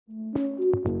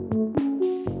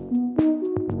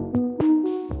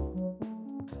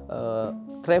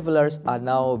travelers are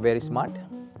now very smart.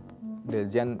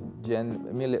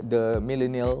 The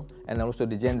millennial and also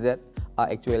the Gen Z are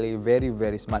actually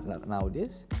very smart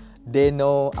nowadays. They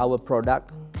know our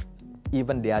product,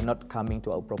 even they are not coming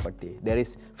to our property. There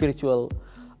is virtual,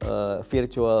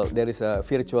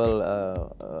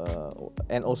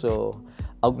 and also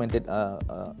augmented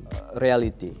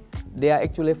reality. They are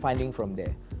actually finding from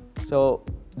there. So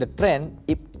the trend,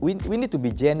 if we need to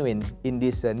be genuine in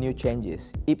these new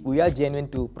changes. If we are genuine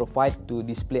to provide, to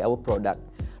display our product,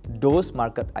 those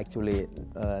market actually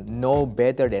know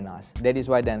better than us. That is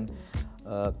why then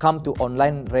come to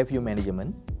online review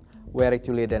management, where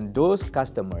actually then those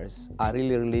customers are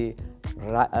really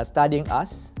studying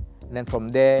us, and then from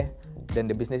there, then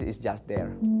the business is just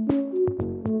there.